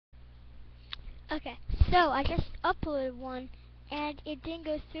Okay, so I just uploaded one, and it didn't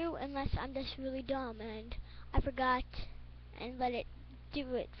go through unless I'm just really dumb, and I forgot and let it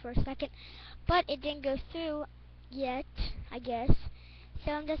do it for a second. But it didn't go through yet, I guess.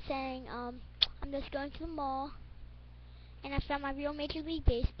 So I'm just saying, I'm just going to the mall, and I found my real Major League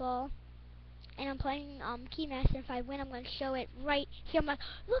Baseball, and I'm playing Keymaster. If I win, I'm going to show it right here. I'm like,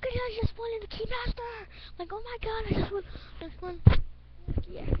 look at it, I just won in the Keymaster! I'm like, oh my god, I just won.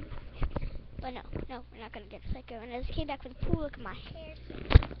 Yeah. But no, we're not gonna get psycho. And I just came back from the pool. Look at my hair, so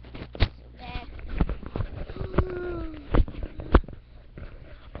bad.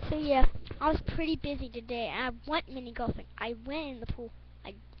 So yeah, I was pretty busy today, and I went mini golfing. I went in the pool.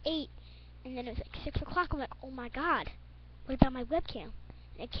 I ate, and then it was like 6 o'clock. I'm like, oh my god, what about my webcam?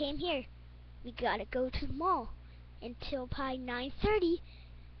 And I came here. We gotta go to the mall until probably 9:30.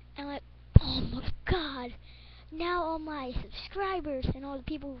 And I'm like, oh my god. Now all my subscribers and all the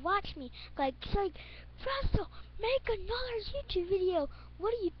people who watch me say, Russell, make another YouTube video.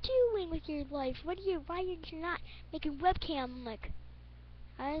 What are you doing with your life? Why are you not making webcam? I'm like,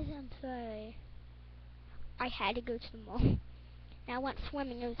 I'm sorry. I had to go to the mall. And I went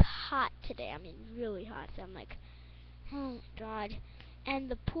swimming. It was hot today. I mean, really hot. So I'm like, oh my god. And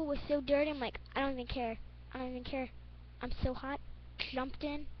the pool was so dirty. I'm like, I don't even care. I don't even care. I'm so hot. Jumped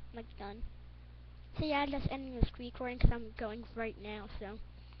in. I'm like, done. So yeah, I'm just ending this recording because I'm going right now, so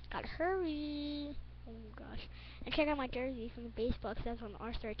gotta hurry. Oh gosh. And check out my jersey from the baseball because I was on the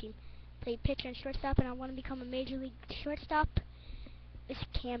All-Star team. Played pitcher and shortstop, and I want to become a Major League shortstop. It's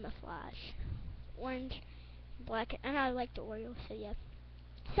camouflage. Orange, black, and I like the Orioles, so yeah.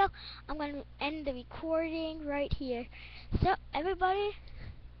 So, I'm going to end the recording right here. So, everybody,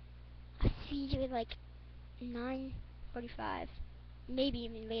 I'll see you at like 9:45. Maybe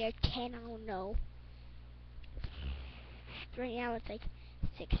even later, 10, I don't know. Right now it's like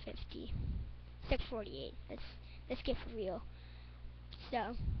 6:50, 6:48. Let's get for real.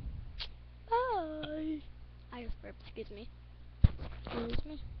 So, bye. I just burped. Excuse me. Excuse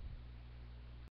me.